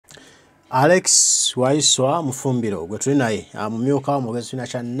Alex Waiswa Mufumbiro gwe tuli naye amumyuka omugezi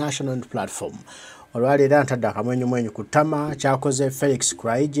wa National Platform olwaleero ntadde akamwenyu kutama Kyakoze Felix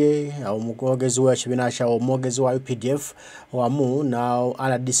Kulaigye omugezi w'ekibiina kya omugezi wa UPDF wamu na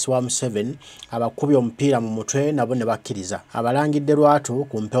RDC wa 7 abakubi omupiira mu mutwe nabo ne bakkiriza abalangidde lwatu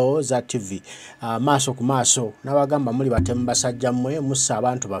ku mpewo za TV maaso ku maaso n'abagamba muli batemu basajja mmwe mussa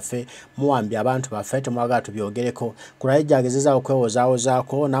abantu baffe muwambye abantu baffe temwaga tubyogereko Kulaigye agezeza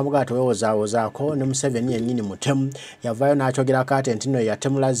okwewozaawozaako n'amugaa tewewozaawozaako ne Museveni yennyini mutemu yavaayo n'akyogera kate nti nno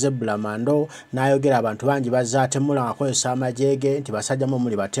yatemula Zebula Mando n'ayogera abantu bangi bazaatemula akozesa amajege nti basajja mu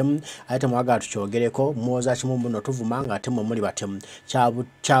muli batemu ate temwaga tukyogereko muwoza kimu mbuno tuvuma nga atemu muli batemu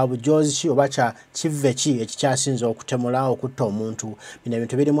kyabujozi ki oba kya kive ki ekikyasinza okutemula okutta omuntu bino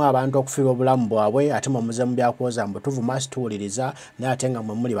ebintu birimu abantu okufiirwa obulamu bwabwe ate muze mu byakwoza mbu tuvuma situwuliriza naye ate nga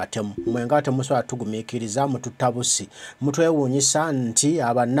mwe muli batemu mwenga temusobola tugumiikiriza mututta busi mutwewuunyisa nti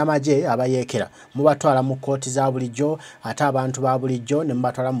abannamagye abayeekera mubatwala mu kkooti za bulijjo ate abantu ba bulijjo ne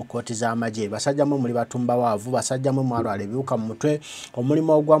mubatwala mu kkooti z'amagye basajja mwe muli batumba waavu basajja mwe mwalwala ebiwuka mu mutwe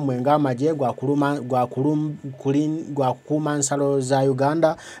omulimu ogwammwe ng'amagye gwakukuuma nsalo za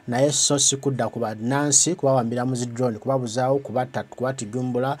Uganda naye so si kudda ku bannansi kubawambira mu zidrone kubabuzaawo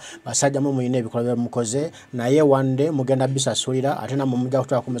kubatigumbula basajja mwe muyina ebikolwa bye mukoze naye wande mugenda bisasulira ate namwe mujja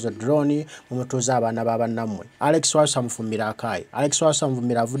kutwala ku mezo drone mumutuuza abaana b'abannammwe Alex Waiswa Mufumbiro Akayi Alex Waiswa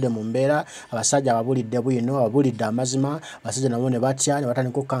Mufumbiro avudde mu mbeera abasajja ababulidde bwino ababulidde amazima basajja nabo ne batya ne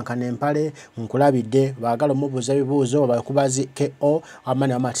batandika okukankana empale nkulabidde baagala omubuuza ebibuuzo bakubazi KO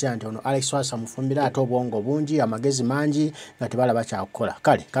amani amatya nti ono Alex Waiswa Mufumbiro ate obwongo bungi amagezi mangi nga tebalaba kyakukola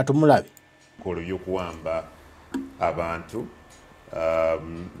kale katumulabe kolo y'okuwamba abantu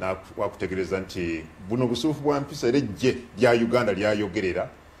wakutegereza nti buno busuufu bwa mpisa era eggye lya Uganda lyayogerera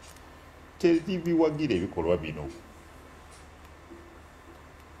teribiwagira ebikolwa bino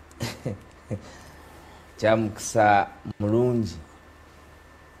kyamukisa mulungi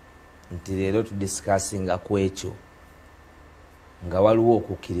nti leero tudisikasinga ku ekyo nga waliwo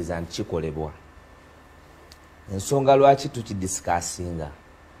okukkiriza nti kikolebwa ensonga lwaki tukidisikasinga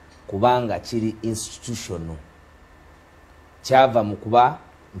kubanga kiri institutional kyava mu kuba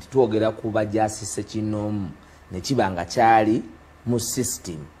nti twogera ku bajasise kinoomu ne kiba nga kyali mu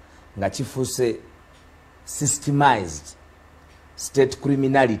system nga kifuuse systemized state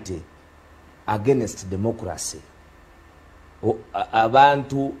criminality against democracy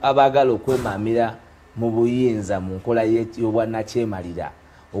abantu abagala okwemamira mu buyinza mu nkola y'obwannakyemalira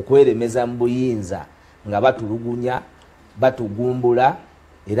okweremeza mu buyinza nga batulugunya batugumbula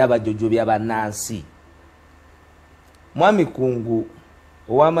era bajojobya bannansi mwami kungu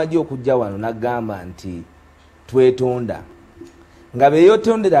ow'amagye okujja wano n'agamba nti twetonda nga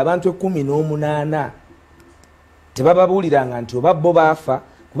beeyotondera abantu 18 tebababuuliranga nti oba bo baafa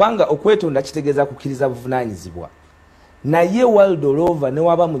kubanga okwetonda kitegeeza kukkiriza buvunaanyizibwa naye world all over ne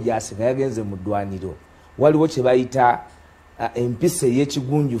waba mujasi nga yagenze mu ddwaniro waliwo kye bayita empisa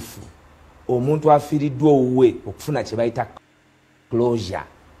ey'ekigunjufu omuntu afiiriddwa owuwe okufuna kye bayita closure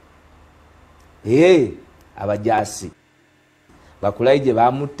abajasi Bakulaigye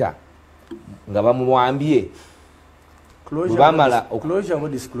bamutta nga bamuwambye bamala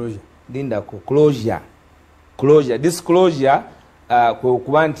closure disclosure kwe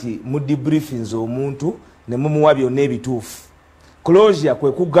okuba nti mu debriefings omuntu ne mumuwa byonna ebituufu closure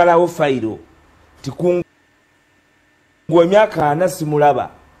kwe kuggalawo fayiro tikungu emyaka 4 simulaba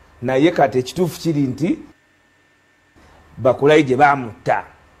naye kati ekituufu kiri nti Bakulaigye bamutta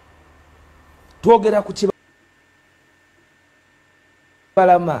twogera ku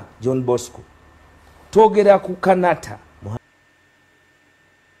Kibalama John Bosco twogera ku Kanata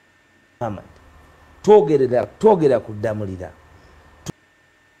Muhammad twogera ku Damulira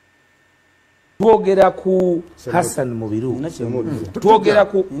twogera ku Hassan Mubiru twogera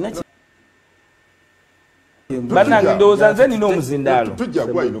ku banange ndowooza nze nina omuzindaalo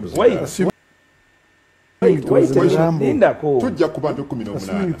lindako tujja ku bantu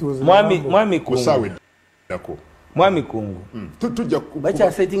 18 mwami kungu tujja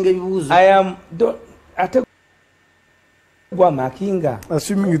bakyasettinga ebibuuzo ate gwa makinga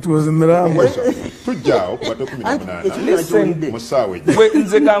assuming it was in the ram tujja ku bantu 18 musaawe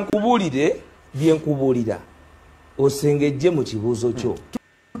nze kankubuulire byenkubuulira osengejje mu kibuuzo kyo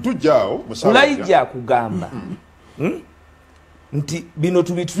tujjao Kulaigye akugamba nti bino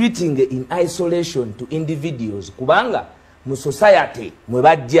to be treating in isolation to individuals kubanga mu society mwe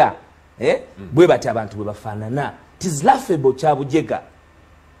bajja bwe bati abantu bwe bafaanana it is laughable kyabujega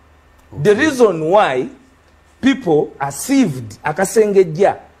the reason why people are sieved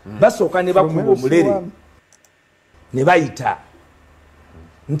akasengejja basooka ne bakuba omulere ne bayita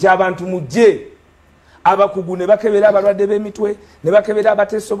nti abantu mujje abakugu ne bakebera abalwadde b'emitwe ne bakebera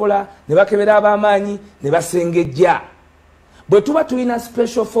abateesobola ne bakebera ab'amaanyi ne basengejja bwe tuba tulina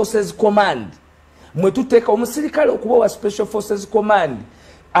special forces command mwe tuteeka omusirikale okuba wa special forces command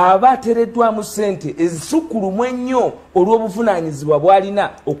aba ateereddwamu ssente ezisukulumu ennyo olw'obuvunaanyizibwa bw'alina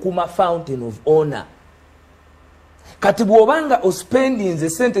okuuma fountain of honor kati bw'obanga ospendinze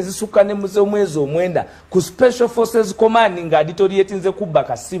ssente zisukka ne omwezi omwenda ku special forces command nga aditoryettinze kubba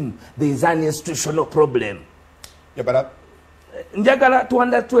kasimu there is an institutional problem. Njagala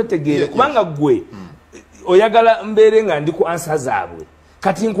twetegeere kubanga gwe oyagala mbeere nga ndi ku ansa zaabwe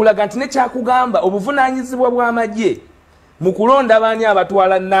kati nkulaga nti nekyakugamba obuvunaanyizibwa bw'amagye mu kulonda abaani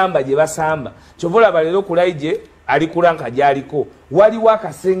abatwala nnamba gye basamba kyova olaba Lero Kulaigye ali kulanka gy'aliko waliwo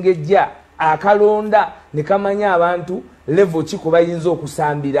akasengejja akalonda ne kamanya abantu level ki kwe bayinza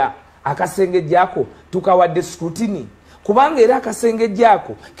okusambira akasengejjaako tukawadde scrutiny kubanga era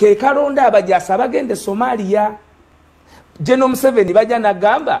akasengejjaako ke kalonda abajaasi abagende Somalia. General Museveni bajja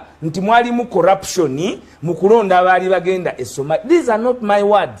nagamba nti mwalimu corruption mu kulonda abaali bagenda e Somalia. These are not my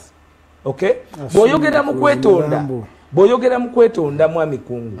words. Okay? Boyogera mu kwetonda mwami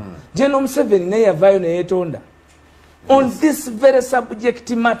kungu. General Museveni naye yavaayo ne yeetonda on this very subject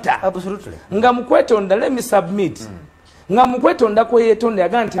matter. Absolutely. Nga mu kwetonda, let me submit. Nga mu kwetonda kwe yeetonda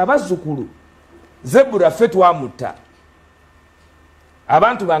yaga nti abazzukulu zebura ffe twamutta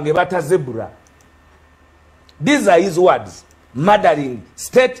abantu bange bata zebura. These are his words. Murdering,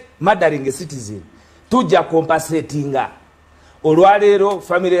 state murdering a citizen. Tujja compensatinga. Olwaleero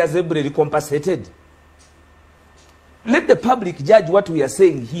family ya zebra eri compensated. Let the public judge what we are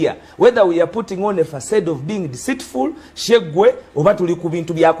saying here. Whether we are putting on a facade of being deceitful, shegwe, oba tuli ku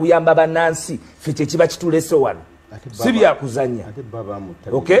bintu bya kuyamba bannansi, ffe kye kiba kitulese wano. Si bya kuzanya.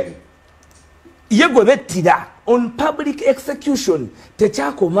 Okay? Yegwe bettira on public execution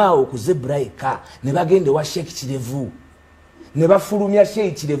tekyakomaawo ku zebra eka ne bagende wa Sheikh Kirevu ne bafulumya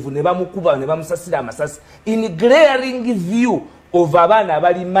Sheikh Kirevu ne bamukuba ne bamusasira amasasi in glaring view of abaana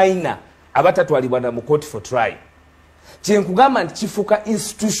abali minor abatatwalibwa na mu court for trial. Kyenkugamba nti kifuka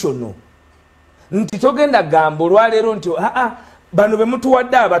institutional nti togenda gamba olwaleero nti bano be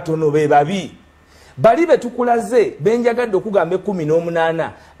mutuwadde abatono be babi bali betukulaze benjagadde okugamba 18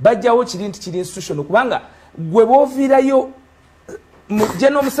 bajjawo kiri nti kiri institutional kubanga gwe boviirayo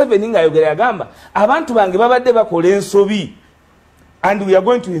General Museveni ng'ayogera yagamba abantu bange babadde bakola ensobi and we are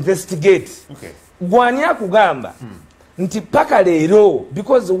going to investigate. Okay. Gwani akugamba nti paka leero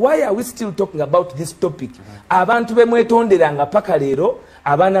because why are we still talking about this topic? Abantu bemwetonderanga paka leero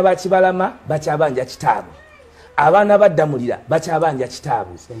abaana bakibalama bakyabanja kitaabwe abaana baddamulira bakyabanja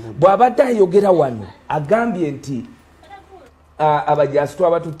kitaabwe bw'abadde ayogera wano agambye nti abajaasi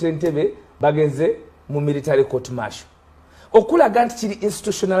twabatutte entebe bagenze mu military court martial okulaga nti kiri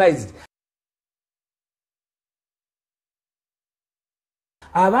institutionalized.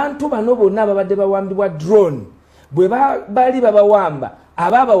 Abantu bano bonna babadde bawambibwa drone bwe bali babawamba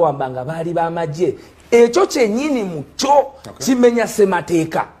ababawamba nga baali b'amagye ekyo kyennyini mukyo kimenya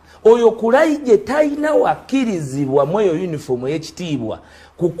ssemateeka. Oyo Kulaigye talina wakkirizibwa mu eyo uniform ey'ekitiibwa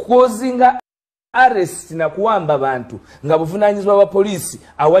kukozinga arrest na kuwamba bantu nga buvunaanyizibwa bwa poliisi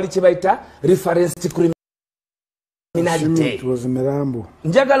awali kye bayita reference to criminality.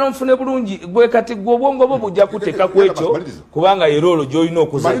 Njagala nfune bulungi gwe kati gwe obwongo bwo bujja kuteeka ku ekyo kubanga yerolo gy'olina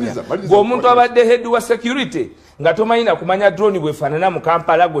okuzanya. Gwe omuntu abadde head wa security nga tomanyina kumanya drone bwefaanana mu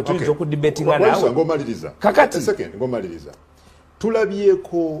Kampala gwe tuyinza okudibetinga naawe. Kakati ngomaliriza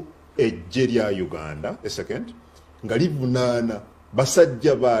tulabyeko ejje lya Uganda nga livunaana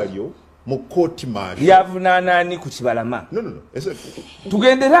basajja baalyo mu court martial yavunaanani ku kibalama. No.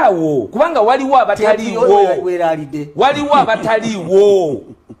 Tugenderaawo kubanga waliwo abataliwo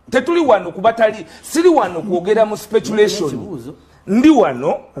tetuli wano kubatali siri wano kwogera mu speculation ndi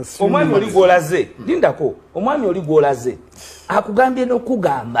wano omwami oli gwolaze lindako omwami oli gwolaze akugambye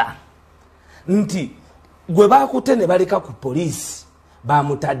n'okugamba nti gwe baakute ne baleka ku poliisi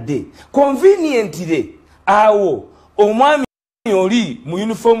bamutadde conveniently awo omwami oli mu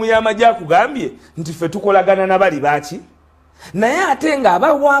uniform y'amagye akugambye nti ffe tukolagana nabali baaki naye ate nga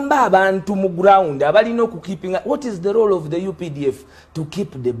abawamba abantu mu ground abalina okukeepinga. What is the role of the UPDF? To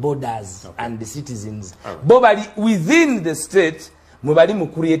keep the borders and the citizens. Bo bali within the state mwe bali mu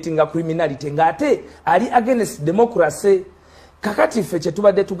creating a criminality nga ate ali against democracy. Kakati ffe kye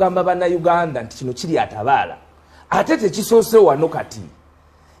tubadde tugamba bana Uganda nti kino kiri atabaala ate tekisoose wano kati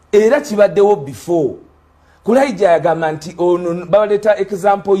era kibaddewo before. Kulaigye yagamba nti ono baleta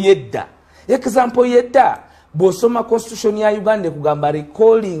example yedda bw'osoma constitution ya Uganda ekugamba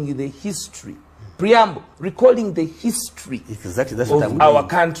recalling the history preamble, recalling the history Exactly, that's of our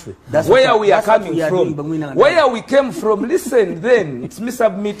country, where we are coming from, where we came from. Listen, then it's me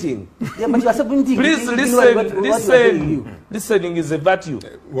submitting. Yeah, but you are submitting. Please listen. Listening is a virtue.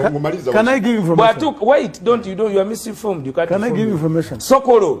 Can I give information? But wait, you are misinformed. You can't. Can I give information?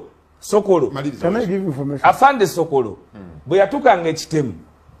 Sokolo. Can I give information? Afande Sokolo. Bwe yatukanga ekitemu.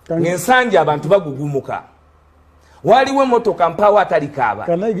 Ngensanja abantu bagugumuka. Waliwo motoka mpawa atalikaaba.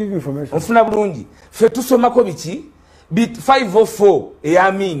 Can I give information? Ofuna bulungi. Fe tusomako biki? Bit 504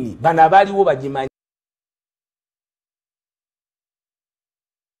 eyamini bana baliwo bagimanyi.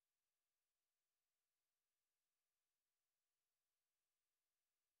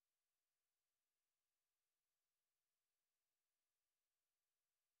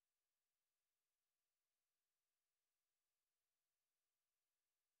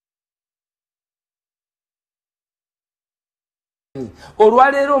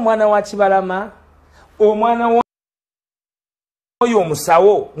 Olwaleero omwana wa Kibalama omwana oyo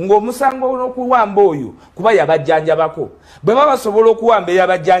omusawo ng'omusango n'okuwamba oyo kuba yabajjanjabako bwe baba basobola okuwamba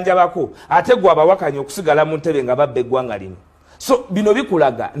eyabajjanjabako ate gwe abawakanya okusigala mu ntebe nga babba eggwanga lino. So bino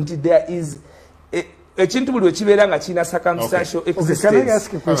bikulaga nti there is ekintu buli wekibeera nga kirina circumstantial existence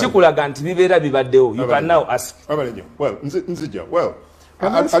kikulaga nti bibeera bibaddewo. You can now ask. Nzija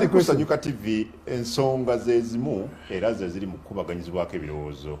ali kusanyuka TV ensonga zezimu era ze ziri mu kubaganyizibwako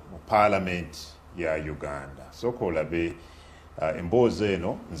ebirowoozo mu Parliament ya Uganda. Sooka olabe emboozi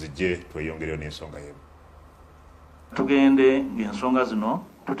eno nzije tweyongereyo n'ensonga yemu. Tugende ng'ensonga zino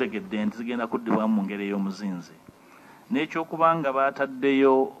tutegedde nti zigenda kuddibwamu mu ngeri ey'omuzinzi. N'ekyokubanga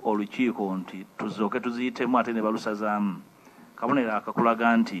baataddeyo olukiiko nti tuzooke tuziyitemu ate ne balusazaamu. Kabonero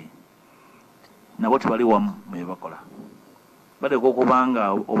akakulaga nti nabo tebali wamu mu bye bakola. Badeko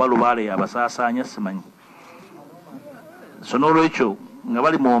okubanga oba lubaale yabasaasaanya simanyi. So n'olwekyo nga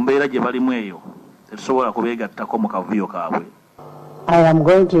bali mu mbeera gye balimu eyo tetusobola kubeegattako mu kavuyo kaabwe. I am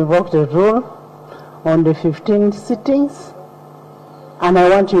going to invoke the rule on the 15 sittings and I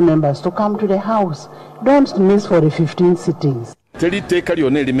want you members to come to the house. Don't miss for the 15 sittings. Teli teka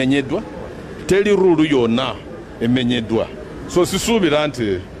lyonna elimenyeddwa, teli rulu yonna emenyeddwa. So sisuubira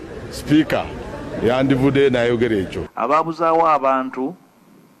nti speaker yandivudde n'ayogera ekyo. Ababuzaawo abantu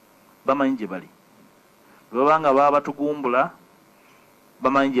bamanyi gye bali. Babanga baba batugumbula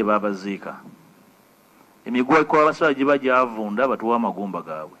bamanyi gye babaziika. Emiguwa ekola abasala gye bajavunda batuwa amagumba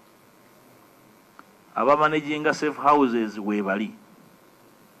gaabwe. Abamanaginga safe houses we bali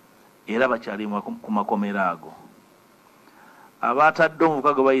era bakyali ku makomera ago. Abatadde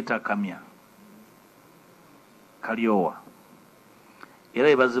omuvuka gwe bayita kamya kalyowa era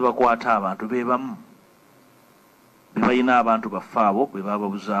ebazibakwata abantu bebamu bebalina abantu bafaabo bwe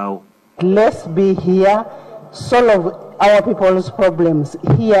bababuzaawo. Let's be here, solve our people's problems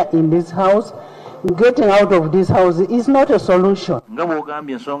here in this house. Getting out of this house is not a solution. Nga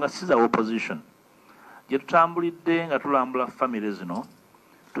bw'ogambye ensonga si za opposition. Gye tutambulidde nga tulambula family zino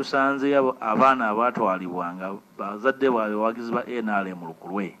tusanze abaana abaatwalibwa nga bazadde baabwe abawagizi ba NRM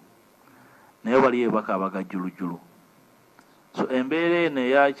lukulwe naye bali bakabaga jjulujjulu. So embeera eno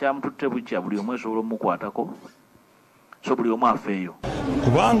eyakyamututte bukya buli omu esobola omukwatako so buli omu afeeyo.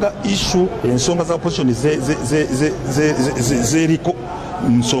 Kubanga issue ensonga za opposition zeriko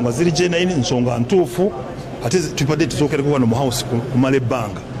nsonga ziri genuine nsonga ntuufu ate tupadde tusokereko wano mu house kumala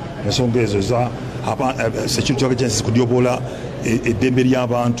ebbanga ensonga ezo za security agencies kudyobola eddembe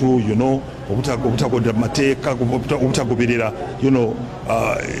ly'abantu obutagoberera mateeka obutagoberera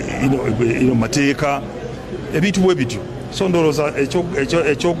mateeka ebintu bwe bityo. So ndowooza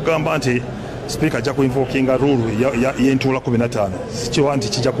ekyokugamba nti speaker ajja kuinvokinga rule y'entuula 15 sikiwa nti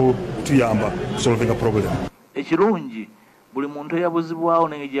kijja kutuyamba kusolvinga problem. Ekirungi buli muntu eyabuzibwawo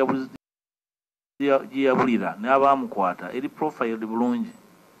nenge gyeyabulira n'abaamukwata eri profile bulungi.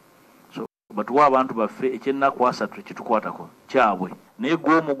 So batuwa abantu baffe ekyennaku 3 kitukwatako kyabwe naye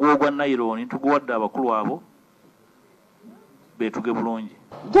gwe omuguwa gwa Nairobi tuguwadde abakulu abo betuge bulungi.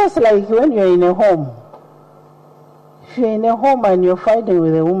 Just like when you're in a home. If you're in a home and you're fighting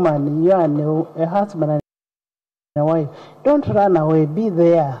with a woman, you and a husband and a wife, don't run away, be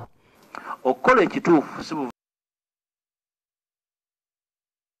there. Okukola ekituufu si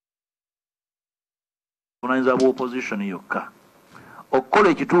buvunaanyizibwa bwa opposition yokka. Okukola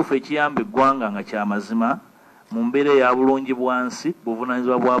ekituufu ekiyamba eggwanga nga kya mazima mu mbeera eya bulungi bwansi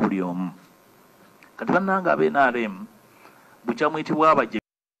buvunaanyizibwa bwa buli omu. Kati bannanga ab'e NRM bukyamuyitibwa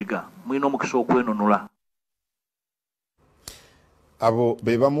abajega mulina omukisa okwenunula. Abo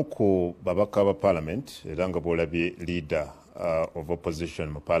be bamu ku babaka ba Parliament era nga bw'olabye leader of opposition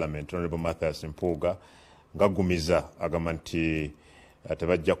mu Parliament Honorable Mathias Mpuuga ng'aggumiza agamba nti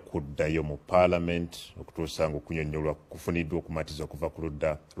tebajja kuddayo mu parliament okutuusa ng'okunnyonnyolwa kufuniddwa okumatiza okuva ku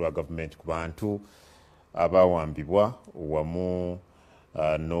ludda lwa gavumenti ku bantu abawambibwa wamu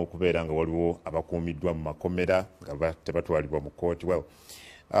n'okubeera nga waliwo abakuumiddwa mu makomera nga tebatwalibwa mu kooti. Well,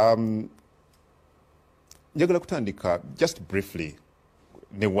 njagala kutandika just briefly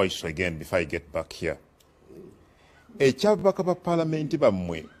ne Waiswa again before I get back here. Ekyabaka ba parliament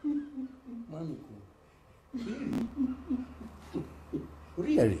bammwe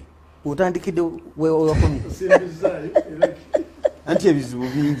really utandikide wewe wakomi anti ebizibu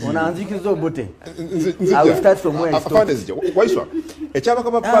bingi onanzikiriza obote I will start from where I stopped. Waiswa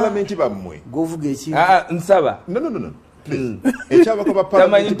ekyabaka ba parliament bammwe govuga eki nsaba no please ekyabaka ba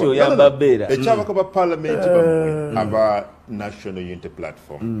parliament ekyabaka ba parliament bammwe aba National Unity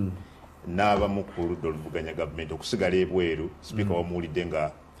Platform n'abamu ku ludda oluvuganya gavumenti okusigala ebweru speaker wamuwulidde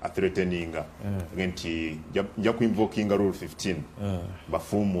nga athreateninga nti nja kuinvokinga rule 15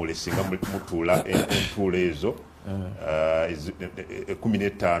 bafuumuule singa mutuula entuula ezo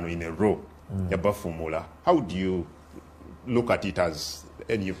 15 in a row yabafuumuula. How do you look at it as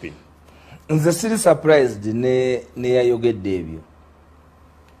NUP? Nze siri surprised ne yayogedde ebyo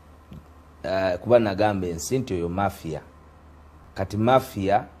kuba nagamba ensi nti oyo mafia kati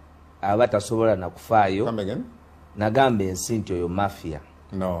mafia aba tasobola na kufaayo. Nagamba ensi nti oyo mafia.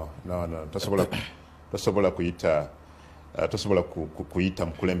 No tasobola kuyita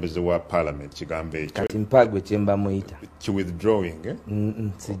mukulembeze wa parliament kigambe ekyo. Kati mpagwe kyemba muyita ki withdrawing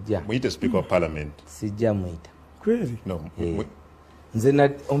sijja muyite speaker wa parliament sijja muyita crazy. No nze na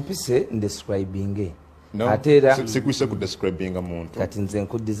ompise ndescribing atera sikwise ku describing omuntu kati nze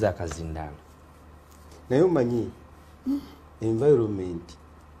nkuddiza akazindaalo naye omanyi environment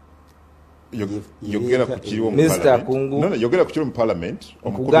yogera ku kiriwo mu parliament yogera ku kiriwo mu parliament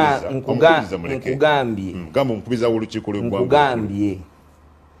omukubiriza muleke nkugambye gamba omukubiza w'olukiiko lw'eggwanga nkugambye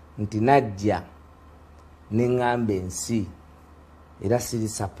nti najja neŋŋamba ensi era siri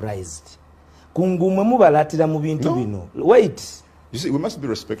surprised kungumwe mubalatira mu bintu bino. Wait, you see, we must be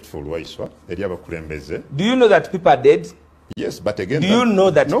respectful, Waiswa. Do you know that people are dead? Yes, but again, do you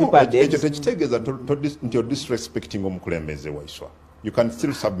know that people are dead? You're disrespecting Omukulembeze, Waiswa. You can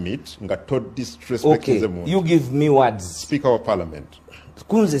still submit. Okay, you give me words. Speaker of Parliament.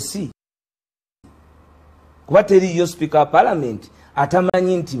 Kunze si. Kuba teri yo Speaker of Parliament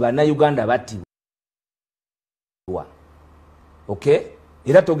atamanyi nti bana Uganda batibwa. Okay?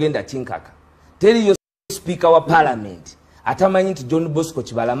 Era togenda chinkaka. Teri yo Speaker wa Parliament atamanyi nti John Bosco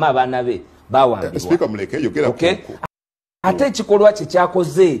Kibalama abaana be bawambibwa. Speaker muleke yogera okay? Ate ekikolwa kye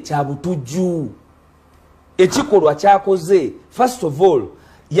kyakoze kya butujju. Ekikolwa kyakoze first of all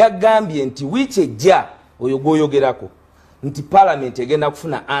yagambye nti wiche ejja oyo goyogerako nti Parliament egenda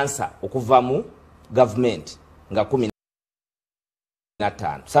kufuna answer okuva mu government nga 15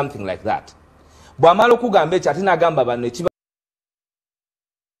 something like that. Bwamala okugamba ekyo ate nagamba bano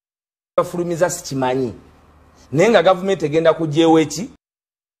ekibafulumiza sikimanyi naye nga government egenda kugyewo eki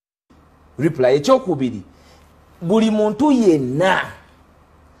reply. Ekyokubiri, buli muntu yenna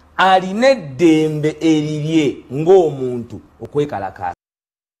alina eddembe erirye ng'omuntu okwekalakaasa.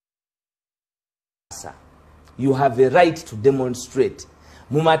 You have a right to demonstrate.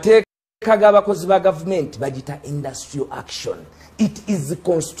 Mu mateeka g'abakozi ba government bagita industrial action. It is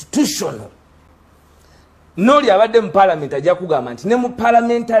constitutional. Noli abadde mu parliament ajja kugamba nti ne mu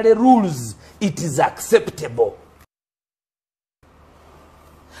parliamentary rules it is acceptable.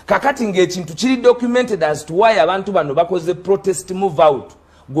 Kakati ng'ekintu kiri documented as to why abantu bano bakoze protest move out.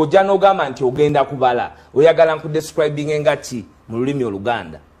 Gojja n'ogamba nti ogenda kubala oyagala nkudescribing engaki mu lulimi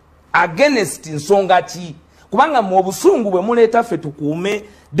Oluganda against nsonga ki kubanga mu obusungu bwe muleeta ffe tukuume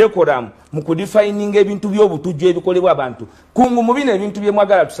decorum mu kudefining ebintu by'obutujju ebikolebwa abantu kungu mu bino ebintu bye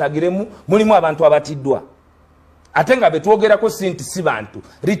mwagala tusagiremu mulimu abantu abatiddwa ate nga betwogerako sinti si bantu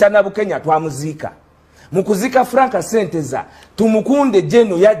Ritana Bukenya twamuziika mu kuziika Franka Senteza tumukunde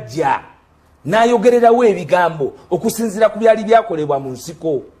jeno yajja n'ayogererawo ebigambo okusinzira ku byali byakolebwa mu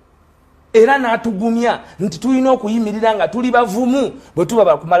nsiko era n'atugumya nti tulina okuyimirira nga tuli bavumu bwe tuba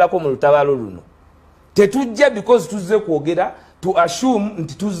bakumalako mu lutabaalo luno. Tetujja because tuzze kwogera to assume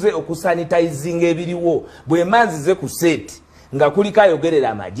nti tuzze okusanitizing ebiriwo bwe manzize ku set nga kuliko ayogerera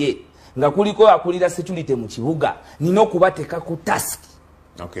amagye nga kuliko akulira security mu kibuga nina okubateeka ku task.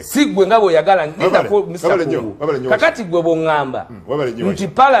 Okay. Sigwe nga bw'oyagala kakati gwe bw'oŋŋamba nti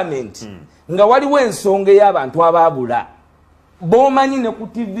parliament nga waliwo ensonga ey'abantu abaabula b'omanyi ne ku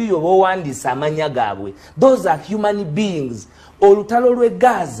TV yo b'owandiisa amanya gaabwe. Those are human beings. Olutalo lw'e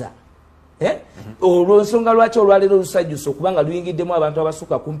Gaza olw'ensonga lwaki olwaleero olusajjusa okubanga luyingiddemu abantu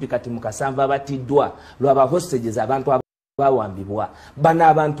abasukka kumpi kati mu 7 abatiddwa lw'aba hostages abantu bawambibwa bana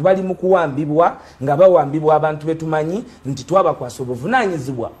abantu bali mu kuwambibwa nga bawambibwa abantu betumanyi nti twabakwasa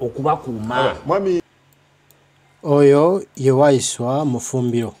obuvunanyizibwa okubakuuma. Oyo ye Waiswa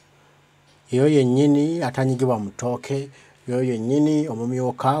Mufumbiro. Yo yennyini atanyigibwa mu ttooke, yo yennyini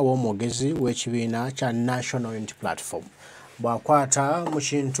omumyuka w'omwogezi w'ekibiina kya National Unity Platform. Bwakwata mu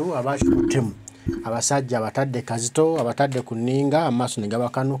kintu abakikuttemu abasajja abatadde kazito abatadde ku nninga amaaso ne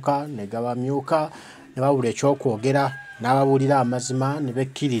gabakanuka ne gabamyuka ne babula ekyokwogera n'ababuulira amazima ne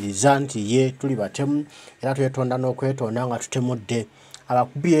bekkiririza nti ye tuli batemu era twetonda n'okwetonda nga tutemudde.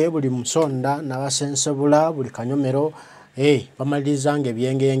 Abakubye buli musonda n'abasensebula buli kanyomero bamaliriza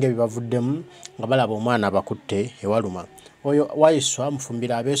ng'ebyengenge bibavuddemu nga balaba omwana abakutte ewaluma. Oyo Waiswa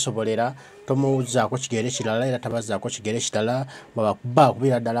Mufumbiro abeesobolera tomuwuzaako kigere kirala era tabazaako kigere kirala babakuba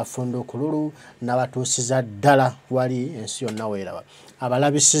akubira ddala ffundu kululu n'abatuusiza ddala wali ensi yonna weeraba.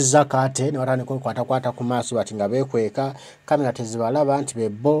 Abalabisizza kaate ne batandika okukwatakwata ku maaso bati nga beekweka kamera tezibalaba nti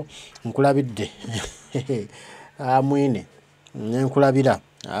bebbo nkulabidde mwine nenkulabira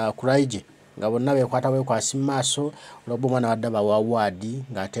Kulaigye nga bonna beekwata bwekwasi mu maaso olw'oba omwana wadde bawa awaadi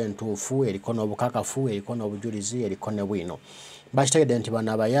ng'ate entuufu eriko n'obukakafu eriko n'obujulizi eriko ne bwino. Bakitegedde nti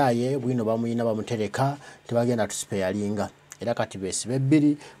bano abayaaye bwino bamuyina bamutereka tebagenda tusipeyalinga era kati beesibe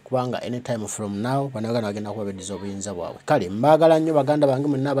bbiri kubanga anytime from now banagana bagenda kuba beddiza obuyinza bwabwe. Kale mbaagala nnyo baganda bange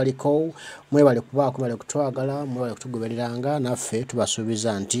mwenna baliko mwebale kubaako mwebale kutwagala mwebale kutugobereranga naffe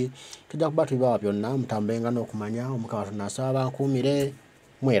tubasuubiza nti tujja kuba tubibawa byonna mutambulenga n'okumanya Omukama Katonda asaba bankuumire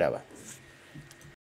mweraba.